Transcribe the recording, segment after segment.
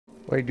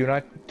Wait, do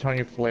not turn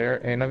your flare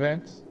in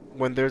events?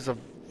 When there's a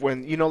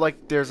when you know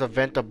like there's a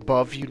vent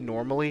above you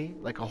normally,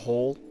 like a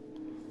hole.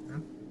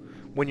 Hmm?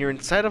 When you're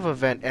inside of a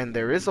vent and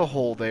there is a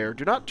hole there,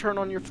 do not turn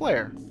on your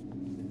flare.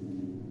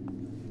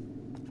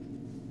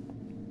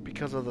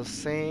 Because of the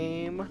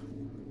same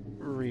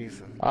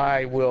reason.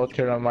 I will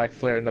turn on my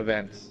flare in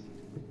events.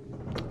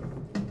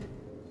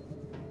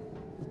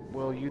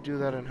 Well, you do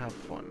that and have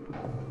fun.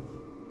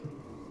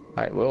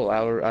 I will.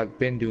 I've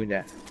been doing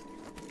that.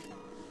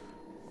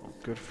 Well,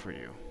 good for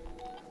you.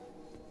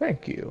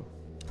 Thank you.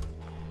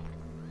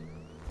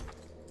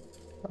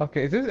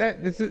 Okay, is this I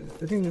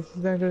think this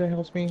is the answer that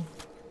helps me.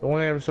 The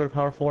one I ever stored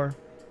power for.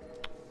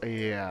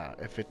 Yeah,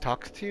 if it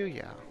talks to you,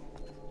 yeah.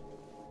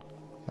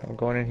 I'm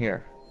going in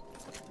here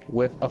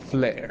with a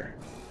flare.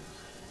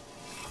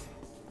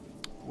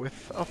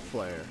 With a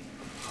flare.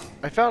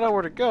 I found out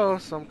where to go,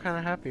 so I'm kind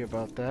of happy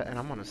about that, and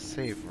I'm gonna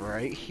save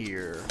right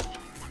here.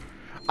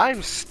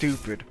 I'm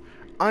stupid.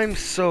 I'm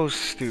so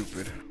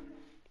stupid.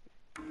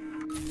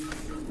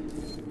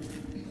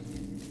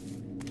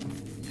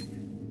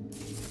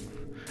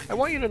 I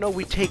want you to know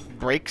we take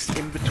breaks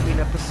in between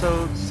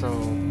episodes, so...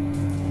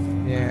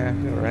 Yeah,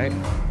 you're right.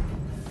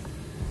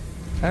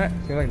 Alright,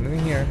 seems like nothing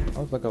here. That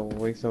was like a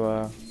waste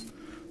of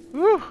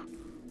Whew!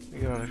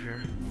 Get out of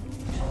here.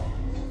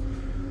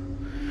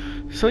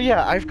 So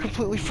yeah, I've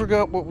completely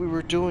forgot what we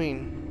were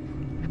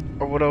doing,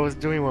 or what I was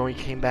doing when we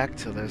came back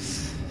to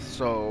this.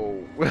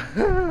 So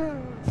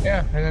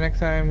Yeah, and the next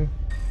time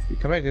you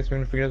come back, this we're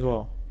gonna forget as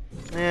well.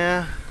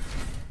 yeah.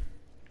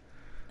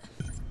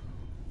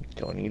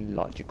 Don't need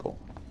logical.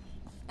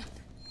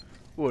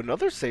 Ooh,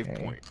 another save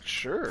Okay. point.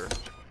 Sure.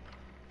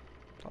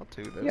 I'll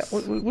do Yeah, this.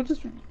 we'll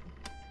just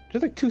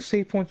there's like 2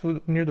 save points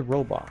near the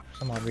robot for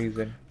some odd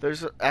reason.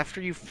 There's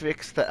after you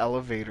fix the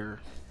elevator,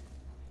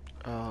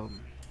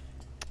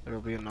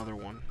 there'll be another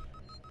one.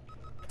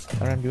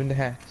 Alright, I'm doing the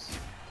hacks.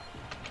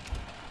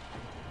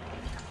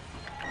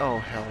 Oh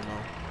hell no!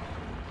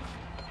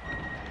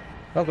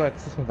 Oh god,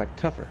 this one's like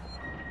tougher.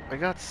 I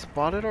got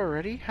spotted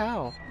already?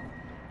 How?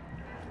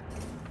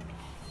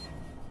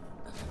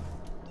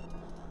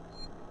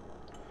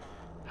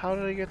 How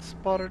did I get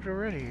spotted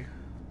already?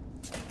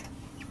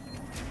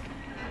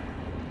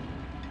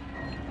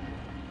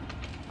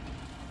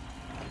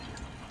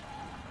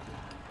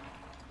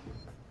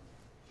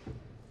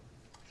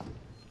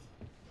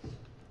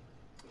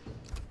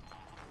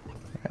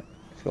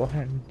 Let's go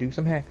ahead and do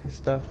some hacking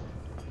stuff.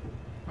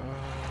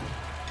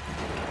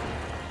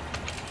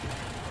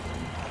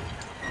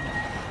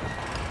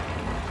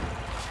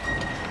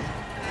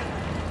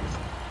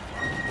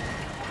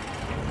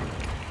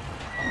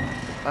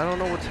 I don't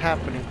know what's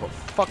happening, but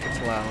fuck, it's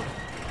loud.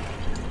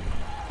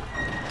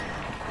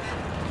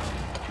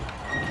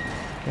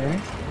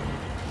 Okay.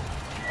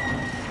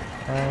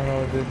 I don't know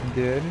what this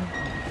did.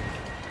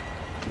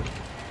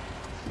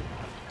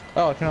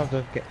 Oh, turn off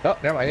the gas. Oh,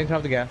 never mind. I didn't turn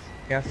off the gas.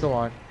 Gas still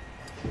on.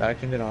 I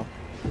turned it off.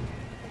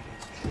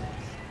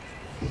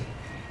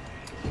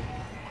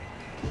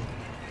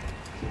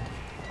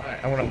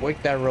 Alright, I'm gonna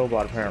wake that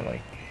robot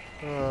apparently.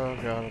 Oh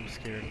god, I'm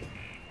scared.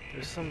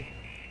 There's some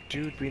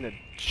dude being a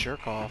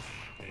jerk off.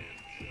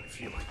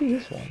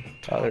 Who's this one?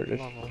 Oh, there it is.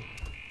 Level.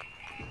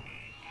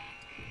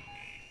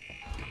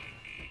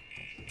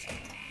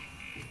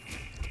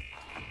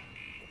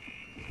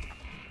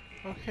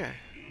 Okay.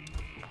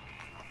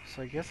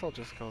 So I guess I'll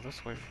just go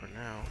this way for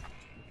now.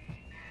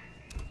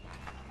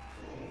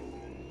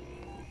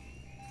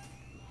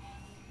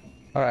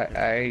 Alright,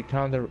 I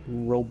found the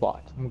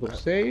robot. I'm gonna go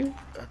save.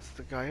 That's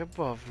the guy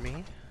above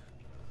me.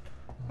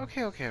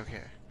 Okay, okay,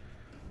 okay.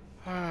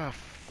 Ah,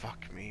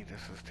 fuck me.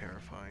 This is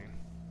terrifying.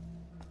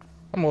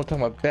 I'm gonna talk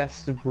my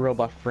best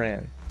robot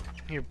friend.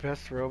 Your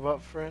best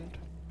robot friend?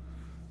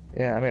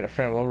 Yeah, I made a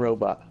friend with a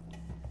robot.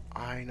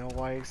 I know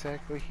why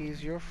exactly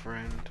he's your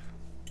friend.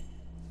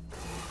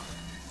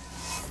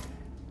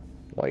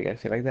 Why you gotta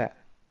say it like that?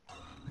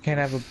 I can't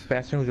have a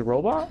best friend who's a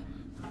robot?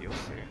 You'll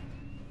see.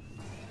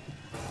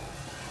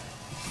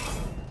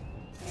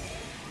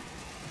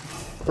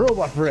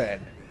 Robot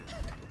friend!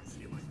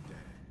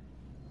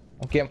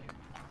 Okay.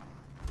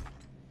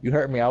 You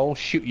hurt me, I will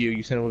shoot you,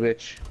 you son of a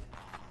bitch.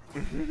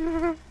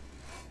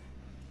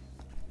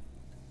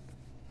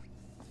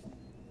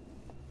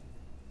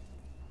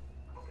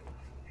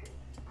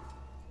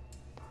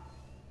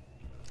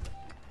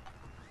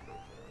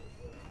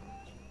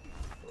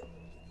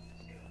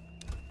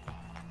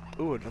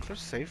 Ooh, another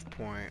save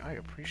point. I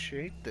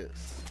appreciate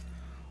this.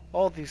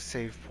 All these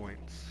save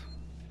points.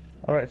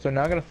 Alright, so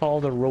now I'm gonna follow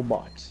the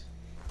robots.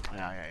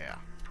 Yeah, yeah, yeah.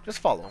 Just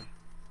follow him.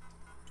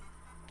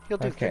 He'll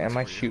do Okay, things am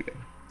I for you. shooting?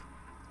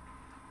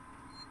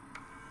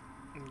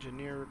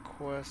 Engineer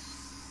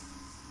requests.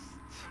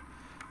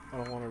 I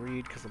don't want to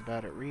read because I'm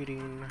bad at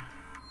reading.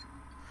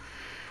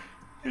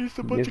 It's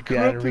a bunch You're of bad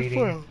at corrupted reading.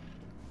 files.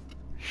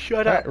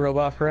 Shut Alright, up.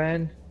 robot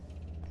friend.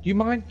 Do you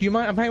mind? Do you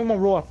mind? I'm hanging with my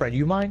robot friend. Do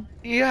you mind?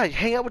 Yeah,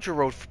 hang out with your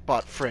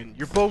robot friend.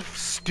 You're both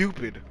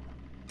stupid.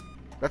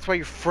 That's why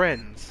you're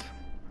friends.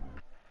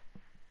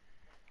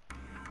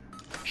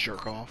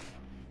 Jerk off.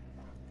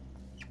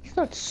 He's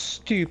not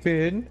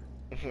stupid.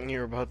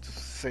 You're about to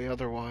say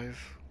otherwise.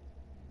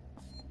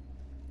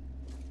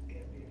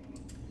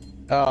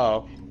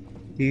 Oh,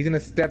 he's gonna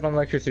step on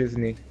electricity,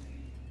 isn't he?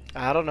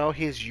 I don't know,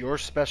 he's your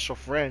special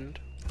friend.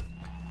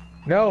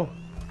 No,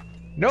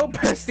 no,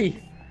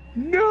 bestie,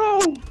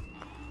 no,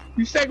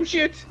 you sack of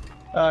shit.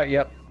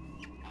 Yep.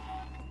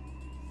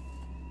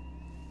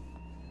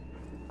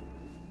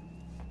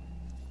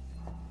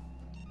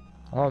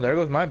 Oh, there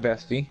goes my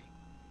bestie.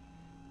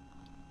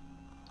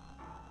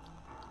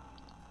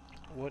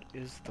 What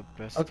is the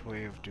best Okay.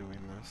 way of doing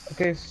this?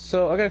 Okay,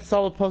 so I gotta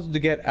solve a puzzle to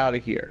get out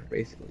of here,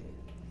 basically.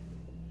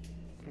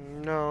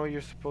 No,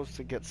 you're supposed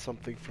to get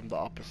something from the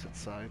opposite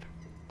side.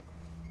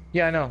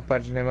 Yeah, I know,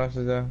 but they must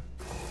do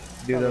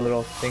the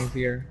little things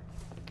here.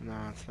 No,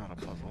 it's not a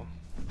puzzle.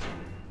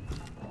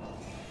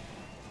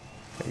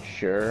 Are you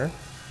sure?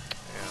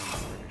 Yeah, I'm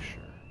pretty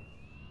sure.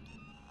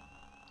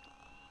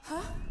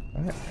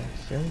 Alright, as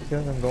soon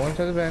as I'm going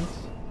to the vents.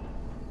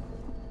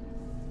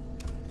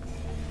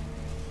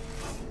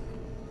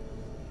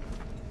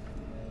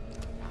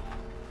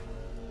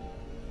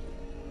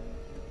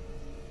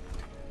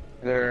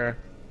 Is there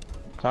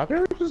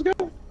talking just go?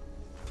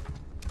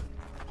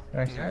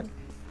 Nice.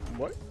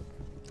 What?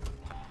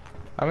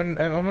 I'm in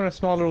a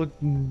small little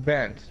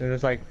vent. And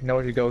there's like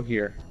nowhere to go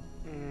here.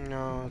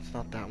 No, it's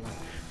not that one.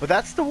 But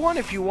that's the one.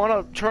 If you want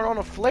to turn on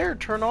a flare,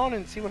 turn on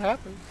and see what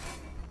happens.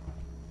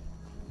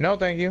 No,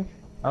 thank you.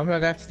 I'm not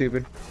that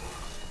stupid.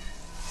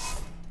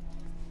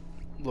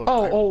 Look.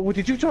 Oh,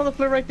 did you turn on the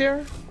flare right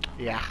there?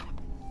 Yeah.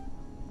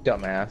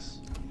 Dumbass.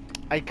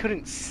 I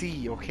couldn't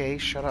see. Okay,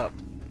 shut up.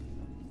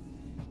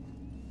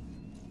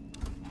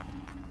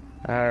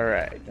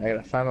 Alright, I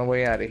gotta find my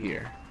way out of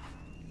here.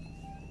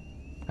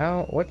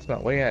 What's my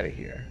way out of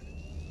here?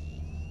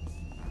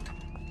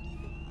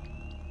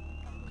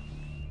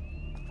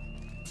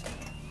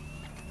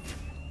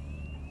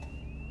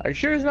 Are you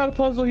sure it's not a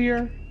puzzle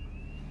here?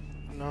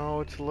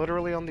 No, it's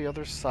literally on the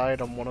other side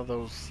on one of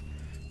those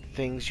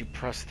things you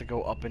press to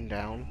go up and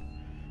down.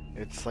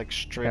 It's like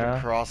straight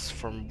across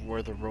from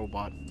where the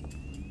robot.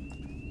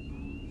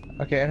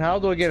 Okay, and how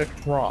do I get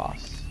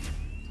across?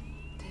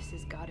 This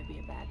has got to be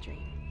a bad dream.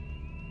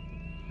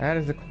 That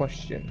is the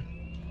question.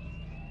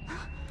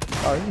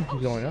 Oh, this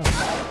keeps going up.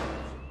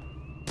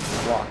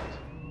 Locked.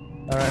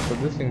 Alright, so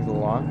this thing's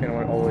locked and it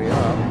went all the way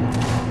up.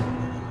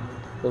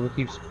 So it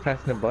keeps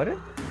pressing the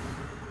button?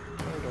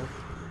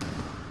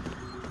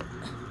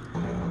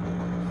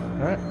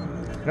 Alright.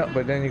 No,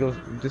 but then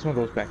this one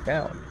goes back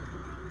down.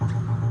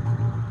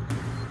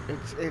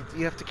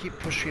 You have to keep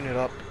pushing it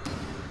up.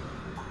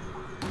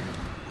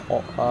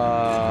 Oh,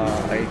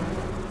 I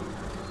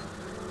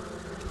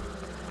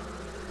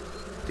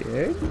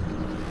did?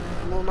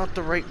 Well, not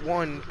the right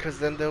one, because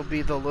then there'll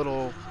be the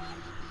little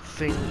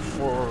thing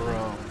for,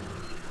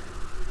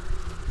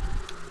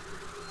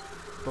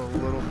 the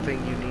little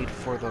thing you need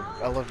for the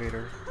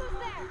elevator.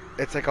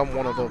 It's like on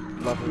one of the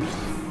levers.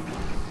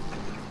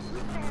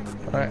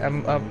 Alright,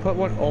 I'm put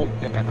one alt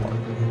down.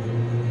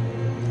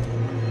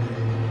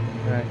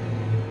 Alright.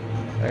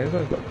 Alright, this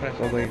one's got press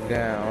all the way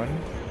down.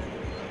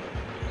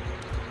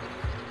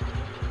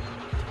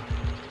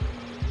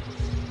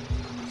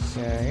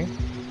 Okay.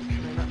 Can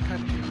I not cut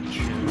you?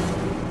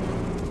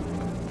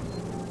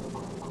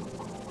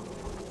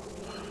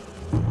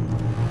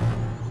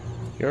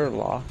 You're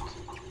locked.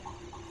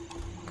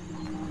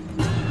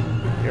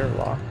 You're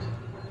locked.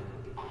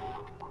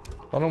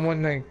 Only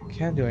one I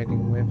can't do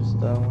anything with is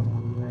the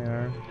one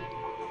there.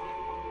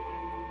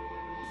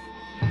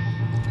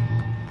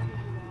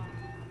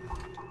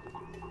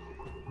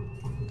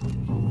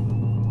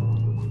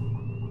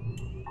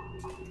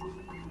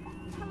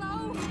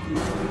 Hello?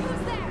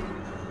 Who's there?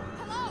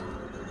 Hello?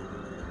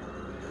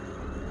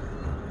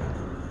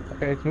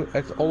 Okay,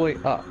 it's all the way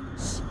up.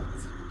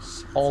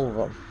 All of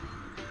them.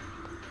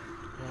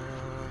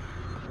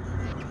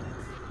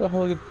 How the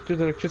hell do I do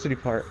the electricity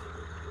part?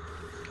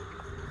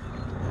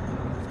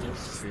 Let's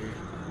see.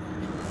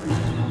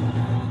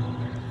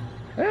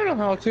 I don't know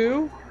how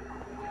to.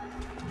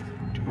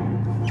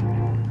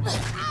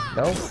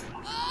 No.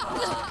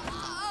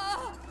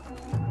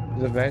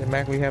 Does it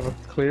magically have a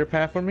clear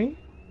path for me?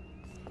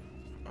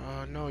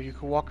 No, you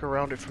can walk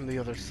around it from the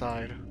other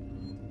side.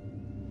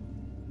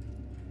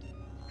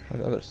 On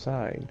the other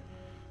side.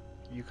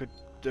 You could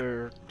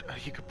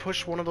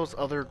push one of those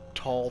other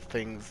tall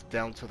things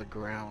down to the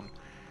ground,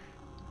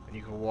 and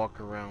you can walk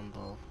around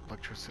the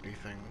electricity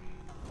thing.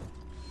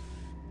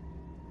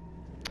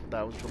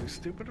 That was really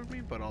stupid of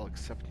me, but I'll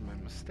accept my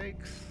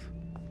mistakes.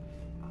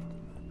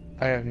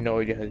 I have no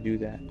idea how to do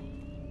that.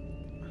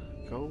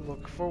 Go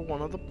look for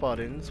one of the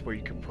buttons where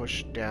you can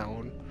push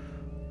down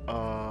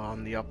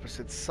on the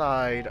opposite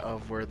side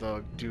of where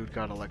the dude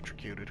got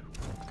electrocuted.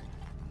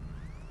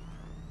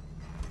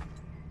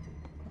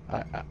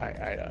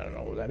 I don't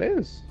know what that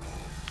is.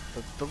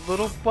 The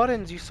little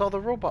buttons you saw the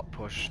robot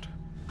pushed.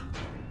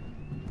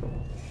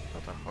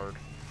 Not that hard.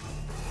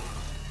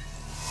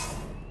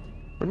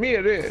 For me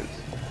it is.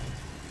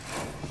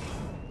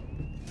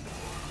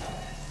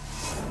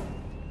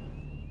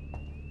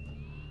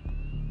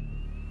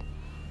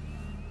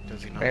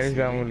 Does he not Maybe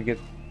see I'm me? gonna get.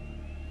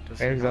 Does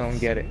he Maybe I not don't see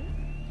get it. me?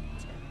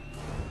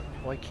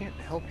 Well, I can't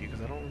help you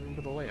because I don't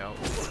remember the layout.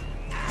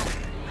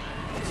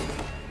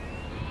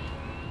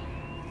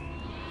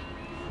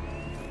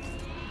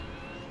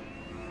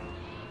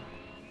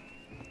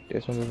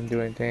 This one doesn't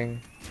do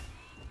anything.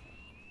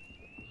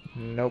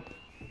 Nope.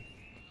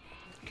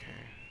 Okay.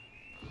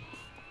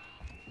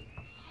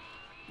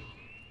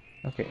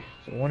 Okay,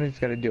 so one is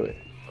gotta do it.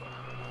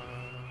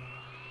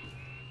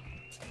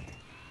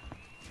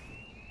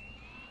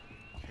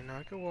 Okay, now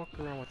I can walk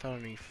around without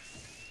any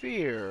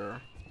fear.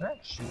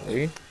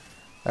 Actually.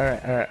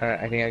 Alright, alright, alright.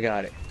 I think I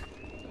got it.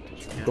 Did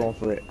you get Going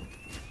for it.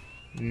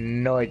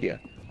 No idea.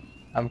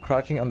 I'm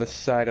crouching on the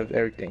side of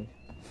everything.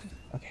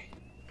 Okay.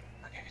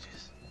 Okay,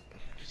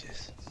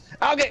 just.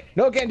 Okay!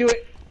 No, can't do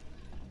it!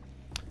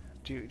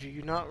 Do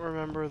you not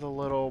remember the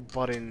little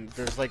button?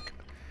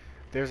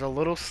 There's a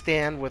little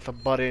stand with a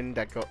button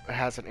that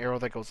has an arrow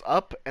that goes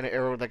up and an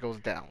arrow that goes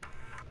down.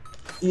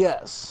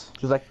 Yes.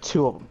 There's like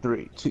two of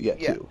them.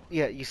 Yeah, Two.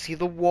 yeah. You see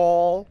the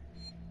wall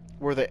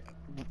where the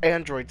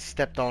android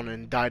stepped on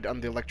and died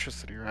on the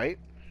electricity, right?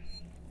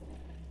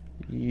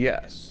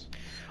 Yes.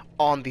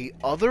 On the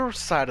other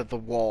side of the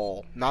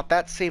wall, not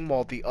that same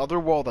wall, the other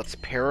wall that's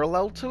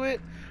parallel to it,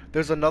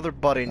 there's another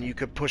button you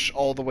could push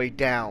all the way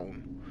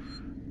down.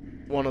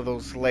 One of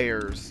those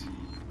layers.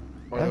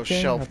 Or those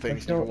Okay, shelf I'll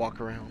things push you it. can walk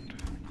around.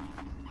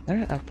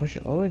 Alright, I'll push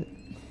it over.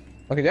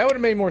 Okay, that would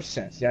have made more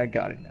sense. Yeah, I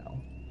got it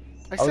now.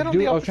 I said on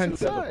the I was trying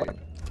to opposite do the other side. part.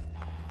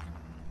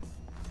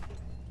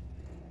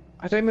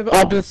 I thought maybe the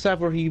opposite side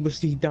where he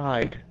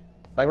died.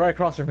 Like right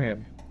across from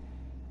him.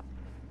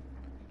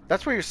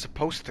 That's where you're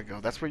supposed to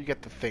go. That's where you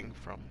get the thing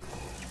from.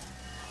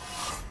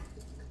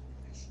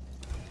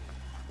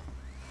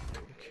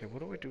 Okay, what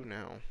do I do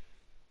now?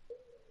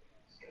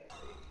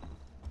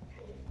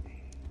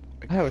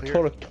 I have a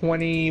total of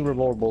 20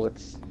 revolver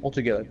bullets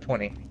altogether.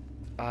 20.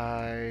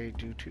 I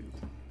do too.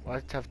 Well,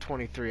 I have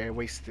 23. I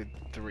wasted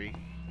 3.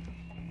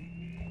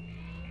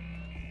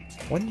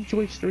 When did you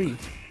waste 3?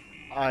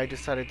 I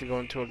decided to go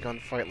into a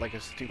gunfight like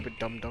a stupid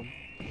dum-dum.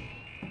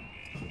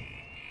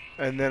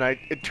 And then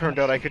it turned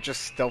out I could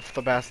just stealth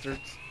the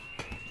bastards.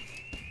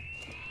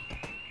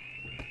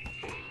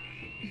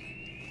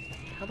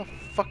 How the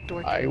fuck do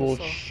I I kill will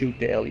this off? shoot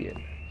the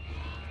alien.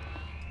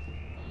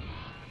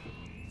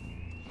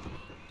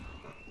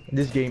 In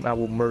this game, I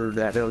will murder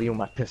that alien with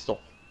my pistol.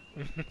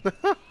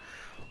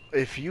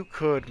 If you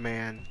could,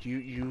 man,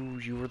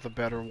 you were the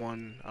better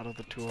one out of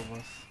the two of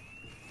us.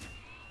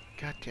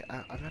 God damn,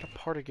 I'm at a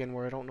part again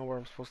where I don't know where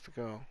I'm supposed to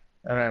go.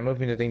 Alright, I'm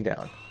moving the thing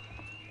down.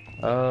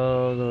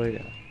 All the way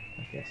down.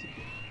 Okay, I see.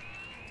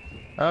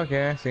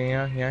 Okay, I see.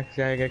 Yeah, I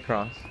see how I get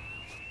across.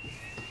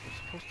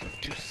 I'm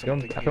supposed to do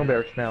something I feel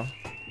embarrassed now.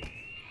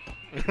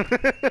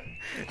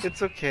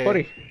 It's okay.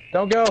 Buddy,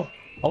 don't go!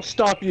 I'll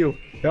stop you!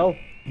 No,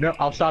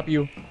 I'll stop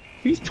you.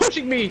 He's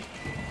pushing me!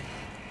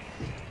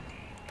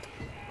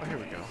 Oh, here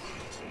we go.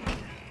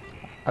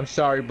 I'm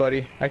sorry,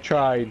 buddy. I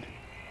tried.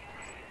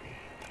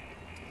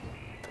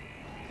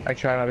 I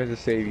tried my best to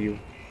save you.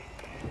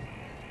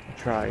 I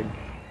tried.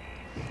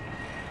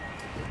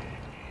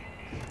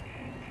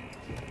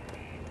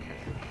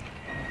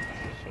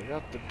 So I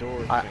got the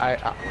door.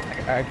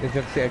 I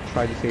just say I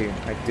tried to save him.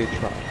 I did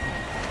try.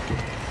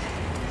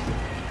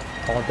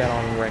 I want that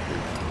on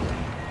record.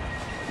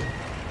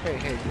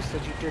 Hey, you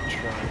said you did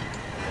try.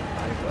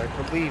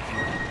 I believe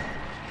you.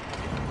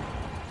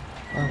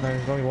 Oh man,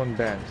 there's only one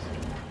band.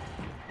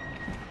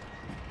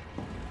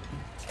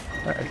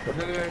 Alright, go to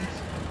the band.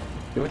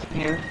 Do what you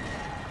can.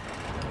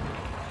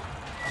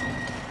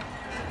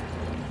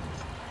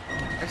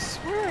 I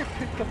swear I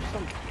picked up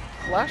some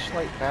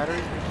flashlight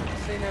batteries, but you keep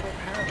saying I don't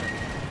have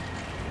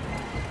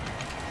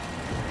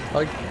any.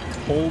 Like,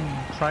 hold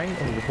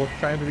triangle, the hold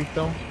triangle to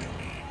refill.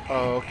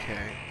 Oh,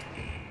 okay.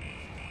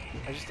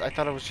 I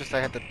thought it was just I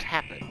had to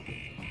tap it.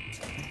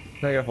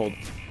 No, you gotta hold.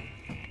 Okay.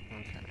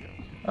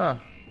 Ah.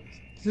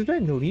 Does this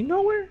band lead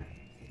nowhere?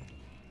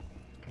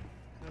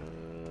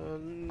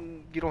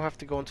 You don't have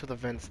to go into the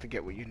vents to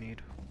get what you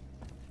need.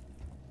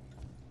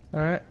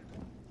 Alright.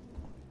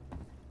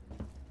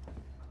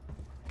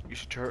 You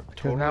should now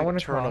turn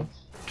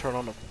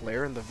on a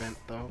flare in the vent,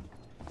 though.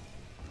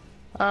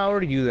 I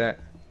already do that.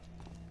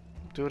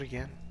 Do it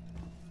again.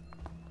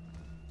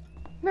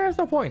 Nah, there's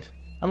no point.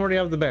 I'm already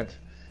out of the vent.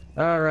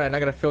 Alright, I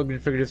gotta figure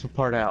this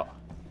part out.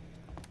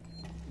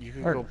 You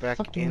can Alright, go back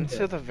fucking into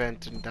dead. the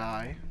vent and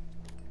die.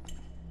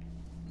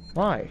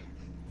 Why?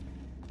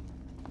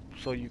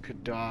 So you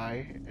could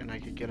die, and I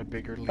could get a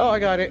bigger lead. Oh, I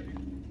got it.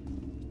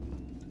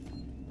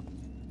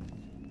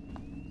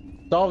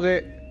 Solved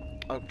it.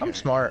 Okay. I'm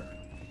smart.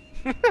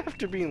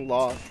 After being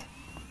lost.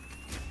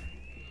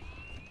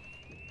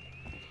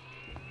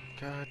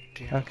 God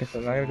damn. Okay,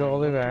 so now I gotta go all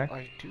the way back.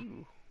 I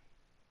do.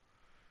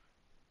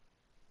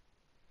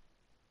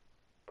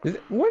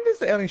 When does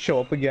the alien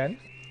show up again?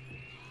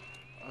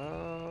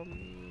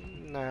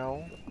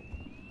 Now.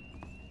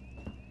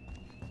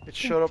 It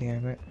showed up.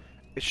 Damn it.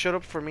 It showed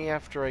up for me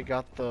after I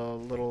got the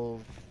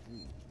little.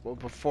 Well,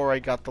 before I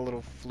got the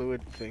little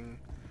fluid thing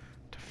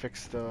to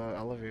fix the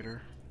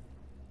elevator.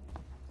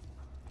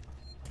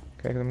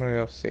 Okay, I'm gonna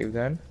go save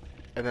then.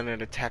 And then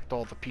it attacked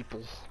all the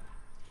people.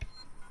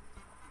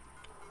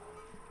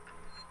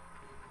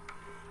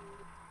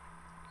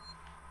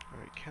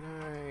 Alright, can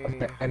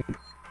I... And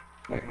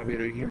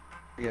elevator here.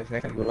 Yes,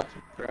 next time go like,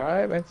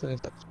 subscribe, and send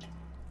stuff.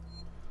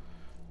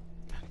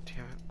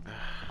 Damn it.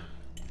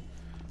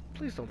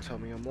 Please don't tell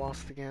me I'm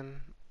lost again.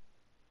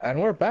 And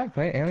we're back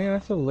playing Alien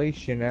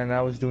Isolation, and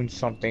I was doing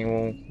something.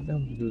 Well,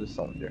 don't do the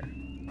cylinder.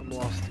 I'm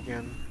lost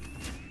again.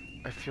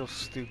 I feel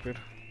stupid.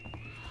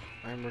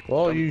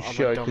 Well, you I'm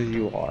should, a because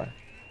you dum-dum. are.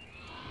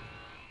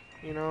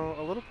 You know,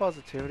 a little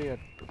positivity, I'd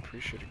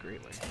appreciate it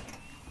greatly.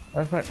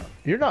 That's fine.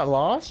 You're not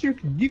lost. You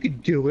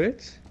could do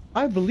it.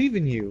 I believe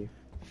in you.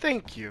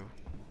 Thank you.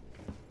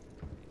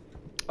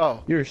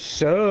 Oh. You're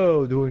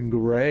so doing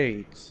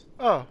great.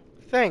 Oh,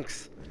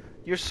 thanks.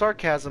 Your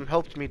sarcasm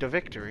helped me to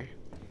victory.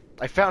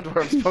 I found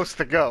where I'm supposed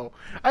to go.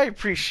 I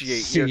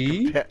appreciate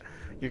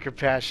your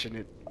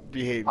compassionate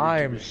behavior.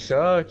 I am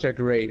such a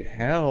great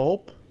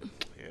help.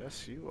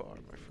 Yes, you are,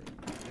 my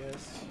friend.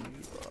 Yes, you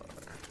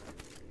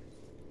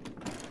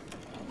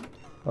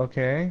are.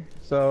 Okay,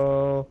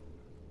 so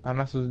I'm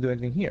not supposed to do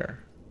anything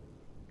here.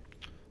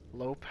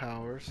 Low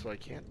power, so I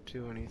can't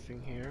do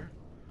anything here.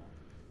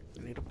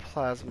 I need a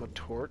plasma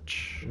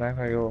torch. Now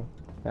I go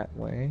that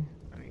way.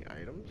 Any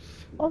items?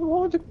 Oh,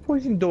 what was the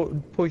poison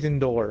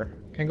door?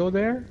 Can I go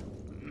there?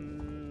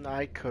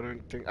 I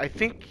couldn't think. I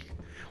think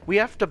we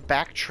have to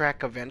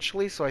backtrack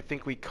eventually, so I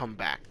think we come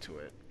back to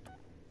it.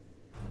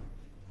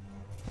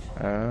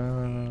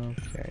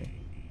 Okay.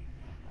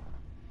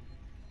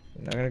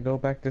 I'm not gonna go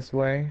back this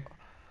way.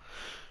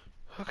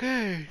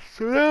 Okay,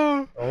 so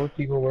now Oh,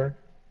 keep over.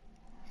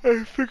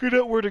 I figured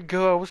out where to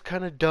go. I was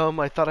kind of dumb.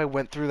 I thought I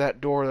went through that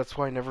door. That's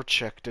why I never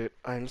checked it.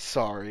 I'm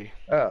sorry.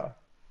 Oh.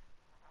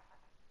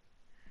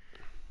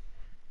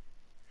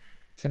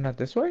 Is it not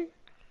this way?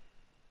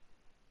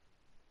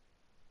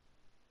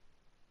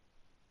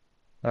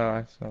 Oh,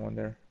 that's no one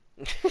there.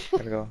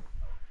 Gotta go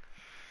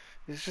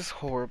It's just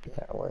horrible.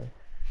 that way.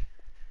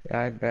 Yeah,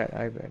 I bet.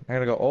 I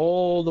gotta go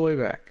all the way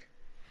back.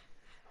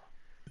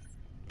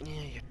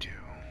 Yeah, you do.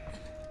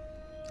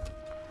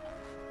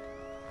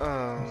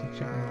 Oh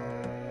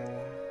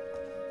no.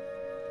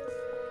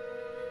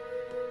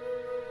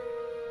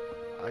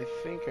 I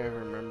think I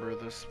remember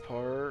this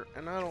part,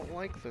 and I don't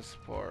like this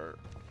part.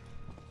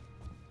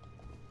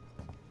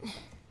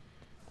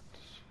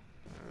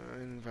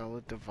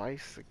 Invalid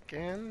device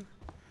again?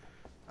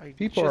 I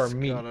People just are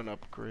mean. got an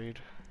upgrade.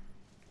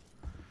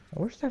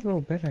 Where's that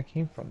little bed I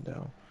came from,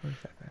 though? Where's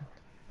that bed?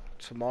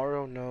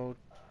 Tomorrow, no.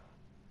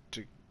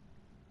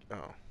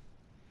 Oh.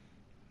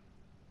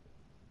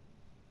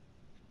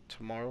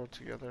 Tomorrow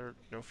together,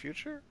 no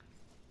future?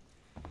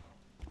 I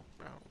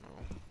don't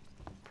know.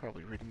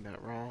 Probably reading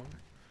that wrong.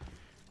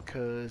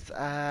 'Cause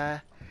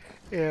I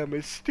am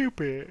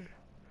stupid.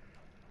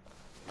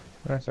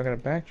 Alright, so I gotta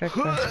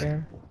backtrack back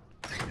there.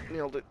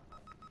 Nailed it.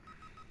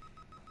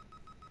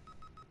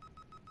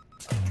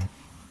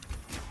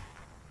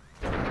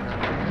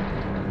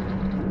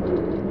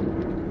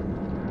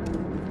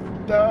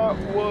 That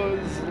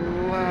was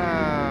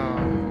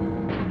loud.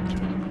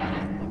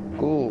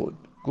 Good,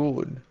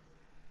 good.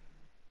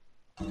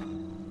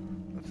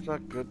 That's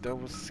not good, that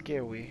was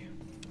scary.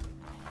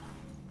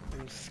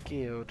 I'm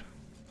scared.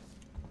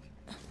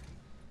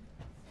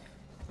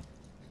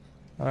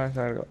 Alright,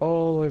 so I gotta go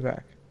all the way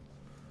back.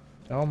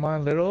 Don't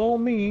mind little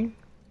old me.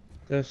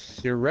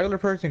 Just your regular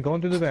person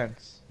going through the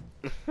vents.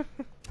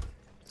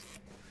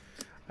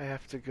 I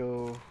have to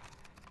go,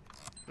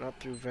 not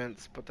through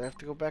vents, but I have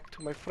to go back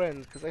to my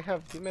friends because I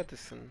have the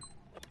medicine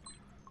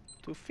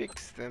to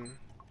fix them.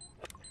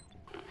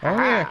 Oh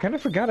yeah, I kinda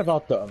forgot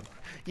about them.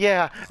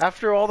 Yeah,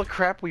 after all the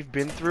crap we've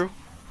been through.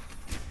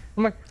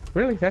 I'm like,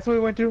 really? That's what we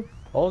went through?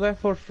 All that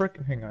for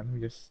frickin'. Hang on,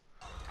 we just.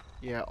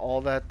 Yeah,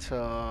 all that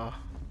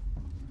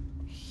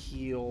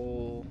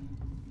heal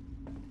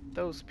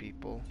those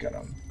people. Got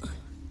them.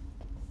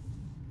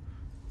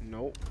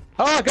 Nope.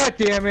 Oh, god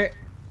damn it!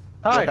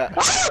 Hi!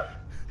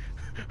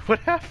 What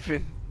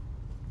happened?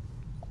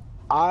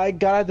 I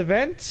got out the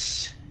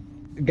vents.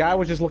 The guy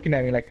was just looking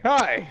at me like,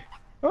 hi!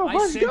 Oh, I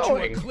how's it sent you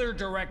going? a clear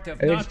directive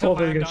And not he's to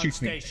totally land gonna on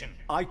shoot me. station.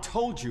 I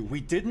told you we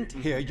didn't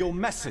hear your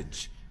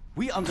message.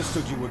 We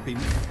understood you would be...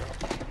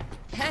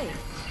 Hey,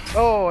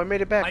 Oh, I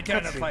made it back.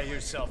 Identify Cutscene.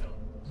 yourself.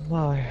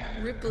 Why?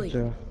 Ripley,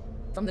 The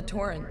from the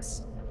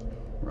Torrens.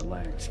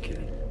 Relax,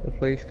 kid.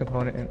 replace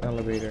component in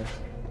elevator.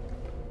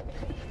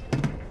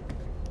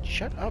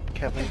 Shut up, What the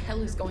Kevin.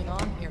 hell is going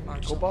on here, Go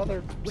Marshall?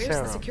 bother Where's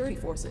Sarah. the security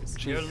forces?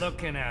 You're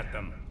looking at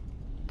them.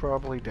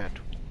 Probably dead.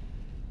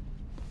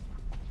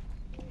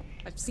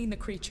 I've seen the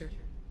creature.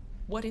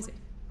 What is it?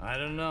 I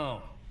don't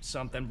know.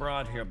 Something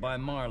brought here by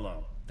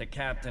Marlowe, the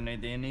captain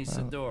of the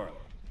Anisadora.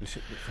 The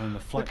ship that found the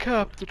The flight.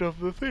 captain of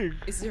the thing.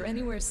 Is there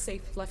anywhere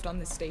safe left on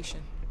this station?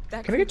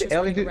 That Can I get the creature's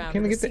alien running to- around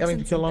can we and get the the alien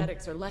to kill him?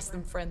 synthetics are less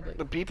than friendly.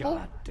 The people?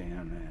 Goddamn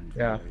androids.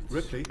 Yeah.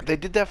 Ripley, They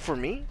did that for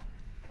me?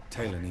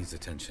 Taylor needs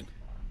attention.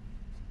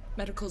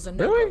 Medical's a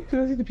no. Really?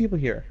 Because I see the people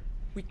here.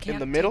 We can't In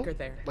the middle? take her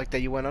there. Like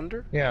that you went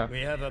under? Yeah.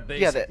 We have a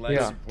basic Yeah, life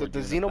yeah. support the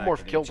unit back xenomorph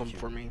at killed him HQ.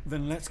 for me.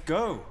 Then let's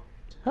go.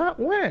 Huh?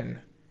 When?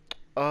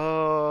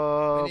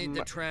 We need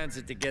the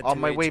transit to get on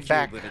to my HQ, way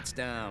back, but it's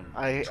down.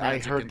 I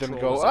Transit heard them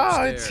control go, is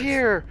ah, it's upstairs.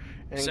 here!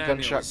 And Samuel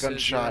gunshot, says you're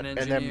gunshot. an And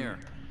then engineer.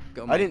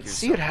 Go I make didn't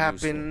see it yourself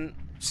happen.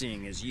 useful,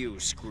 seeing as you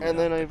screwed And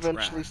then up I the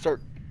eventually track.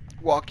 start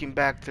walking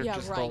back. They're Yeah,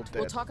 just all right. dead.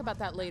 We'll talk about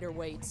that later,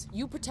 Waits.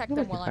 You protect You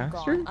them like while a I'm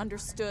bastard? gone.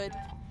 Understood?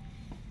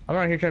 I'm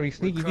around here trying to be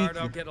sneaky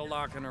Ricardo, deaky. get a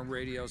lock on our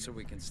radio so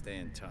we can stay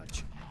in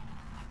touch.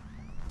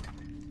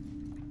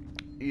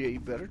 Yeah, you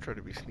better try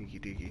to be sneaky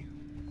deaky.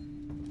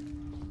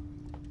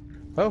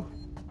 Oh.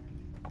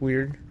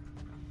 Weird.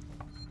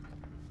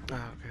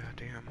 Oh,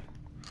 goddamn.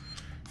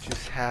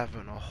 Just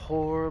having a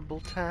horrible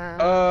time.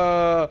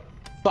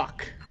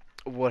 Fuck.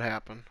 What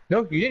happened? No,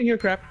 you didn't hear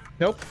crap.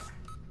 Nope.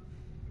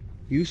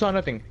 You saw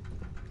nothing.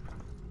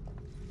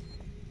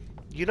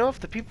 You know, if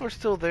the people are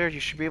still there, you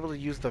should be able to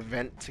use the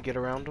vent to get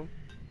around them.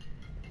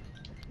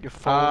 Your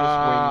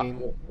phone is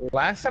ringing.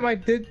 Last time I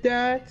did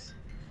that,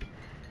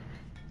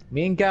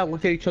 me and Gal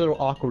looked at each other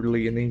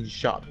awkwardly and then he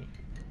shot me.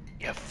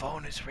 Your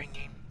phone is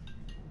ringing.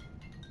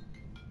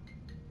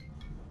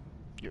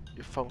 Your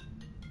phone.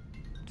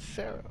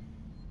 Sarah.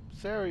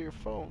 Sarah, your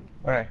phone.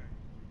 Alright.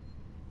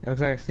 That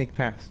looks like I sneak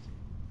past.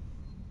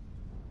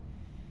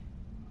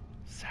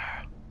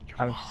 Sarah, your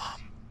I'm...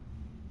 mom.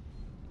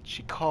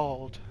 She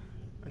called.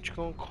 Aren't you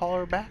gonna call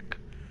her back?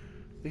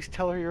 At least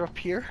tell her you're up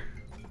here.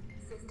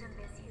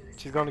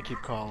 She's gonna keep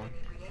calling.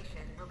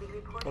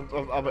 I'm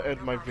gonna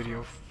end my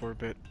video for a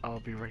bit. I'll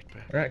be right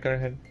back. Alright, go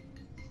ahead.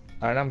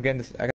 Alright, I'm getting this.